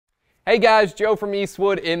Hey guys, Joe from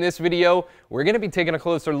Eastwood. In this video, we're going to be taking a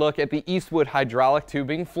closer look at the Eastwood Hydraulic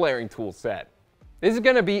Tubing Flaring Tool set. This is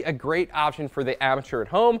going to be a great option for the amateur at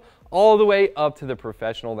home, all the way up to the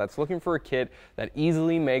professional that's looking for a kit that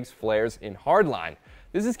easily makes flares in hardline.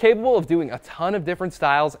 This is capable of doing a ton of different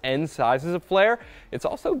styles and sizes of flare. It's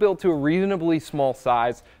also built to a reasonably small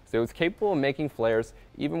size, so it's capable of making flares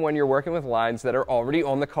even when you're working with lines that are already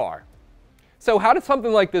on the car. So how does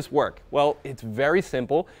something like this work? Well, it's very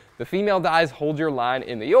simple. The female dies hold your line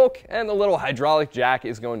in the yoke, and the little hydraulic jack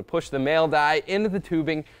is going to push the male die into the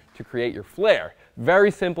tubing to create your flare.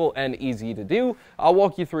 Very simple and easy to do. I'll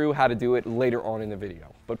walk you through how to do it later on in the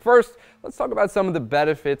video. But first, let's talk about some of the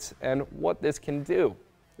benefits and what this can do.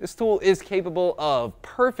 This tool is capable of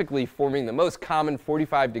perfectly forming the most common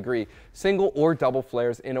 45-degree single or double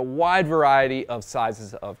flares in a wide variety of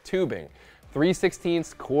sizes of tubing.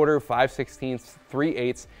 3/16, quarter, 5/16,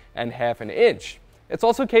 3/8, and 1/2 inch. It's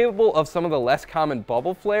also capable of some of the less common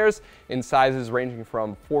bubble flares in sizes ranging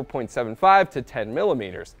from 4.75 to 10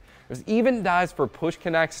 millimeters. There's even dies for push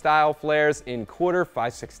connect style flares in quarter,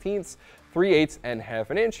 5/16, 3/8, and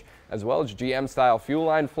 1/2 inch, as well as GM style fuel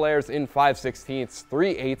line flares in 5/16,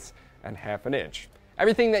 3/8, and 1/2 inch.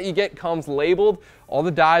 Everything that you get comes labeled. All the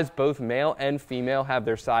dies, both male and female, have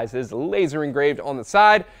their sizes laser engraved on the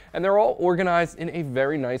side, and they're all organized in a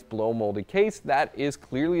very nice blow molded case that is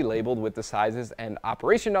clearly labeled with the sizes and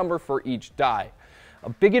operation number for each die. A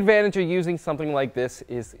big advantage of using something like this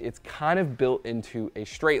is it's kind of built into a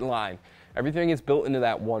straight line. Everything is built into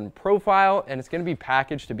that one profile, and it's going to be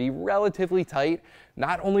packaged to be relatively tight.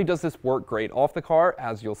 Not only does this work great off the car,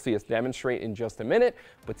 as you'll see us demonstrate in just a minute,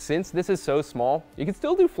 but since this is so small, you can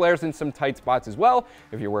still do flares in some tight spots as well.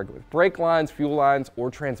 If you're working with brake lines, fuel lines, or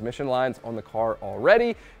transmission lines on the car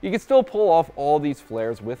already, you can still pull off all these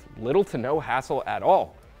flares with little to no hassle at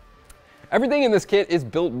all. Everything in this kit is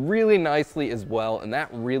built really nicely as well, and that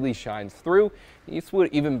really shines through. Eastwood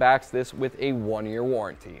even backs this with a 1-year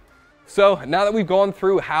warranty. So now that we've gone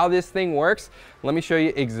through how this thing works, let me show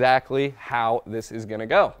you exactly how this is going to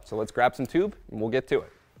go. So let's grab some tube and we'll get to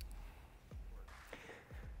it.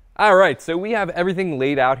 All right, so we have everything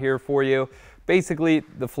laid out here for you. Basically,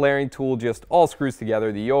 the flaring tool just all screws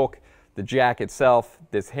together: the yoke, the jack itself,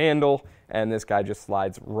 this handle, and this guy just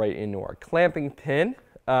slides right into our clamping pin.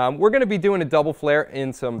 We're going to be doing a double flare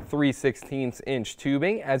in some 3/16 inch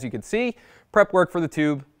tubing. As you can see, prep work for the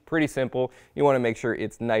tube, pretty simple. You want to make sure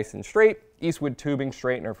it's nice and straight. Eastwood tubing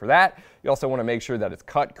straightener for that. You also want to make sure that it's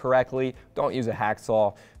cut correctly. Don't use a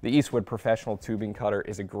hacksaw. The Eastwood professional tubing cutter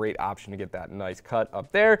is a great option to get that nice cut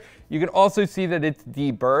up there. You can also see that it's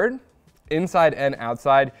deburred inside and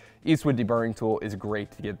outside. Eastwood deburring tool is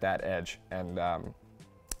great to get that edge, and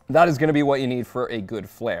that is going to be what you need for a good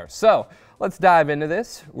flare. So let's dive into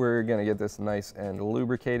this. We're going to get this nice and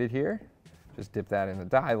lubricated here. Just dip that in the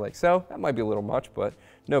die like so. That might be a little much, but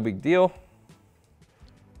no big deal.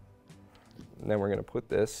 And then we're going to put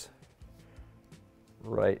this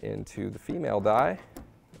right into the female die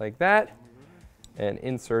like that and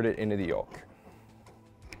insert it into the yoke.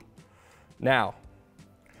 Now,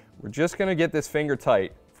 we're just going to get this finger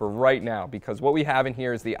tight for right now, because what we have in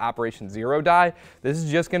here is the Operation 0 die. This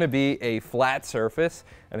is just going to be a flat surface,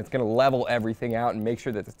 and it's going to level everything out and make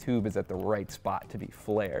sure that the tube is at the right spot to be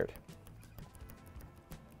flared.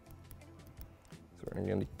 So we're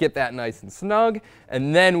going to get that nice and snug,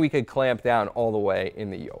 and then we could clamp down all the way in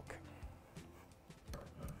the yoke.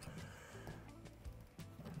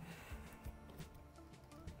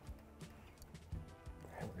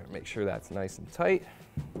 And we're going to make sure that's nice and tight.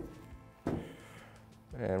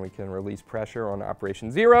 And we can release pressure on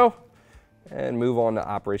Operation 0 and move on to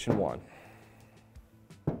Operation 1.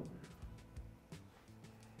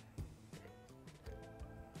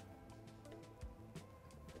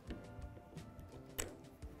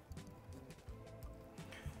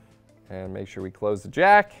 And make sure we close the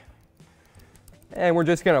jack. And we're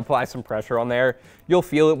just going to apply some pressure on there. You'll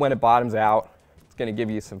feel it when it bottoms out. It's going to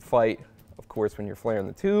give you some fight, of course, when you're flaring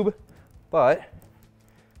the tube, but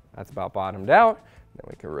that's about bottomed out. Then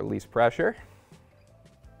we can release pressure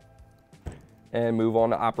and move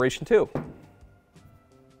on to Operation 2. And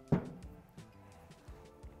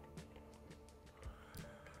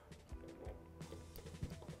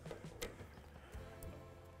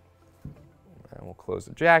we'll close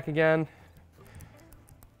the jack again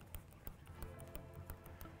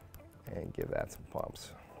and give that some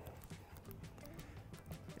pumps.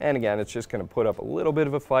 And again, it's just going to put up a little bit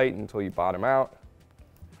of a fight until you bottom out.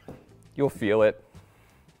 You'll feel it.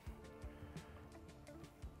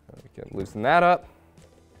 We can loosen that up.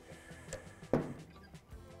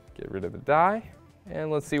 Get rid of the die, and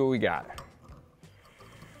let's see what we got.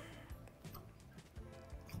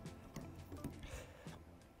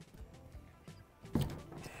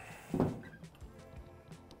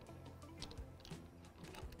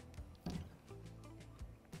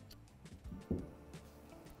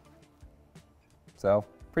 So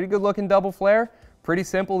pretty good looking double flare, pretty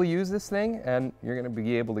simple to use this thing, and you're gonna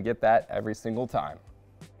be able to get that every single time.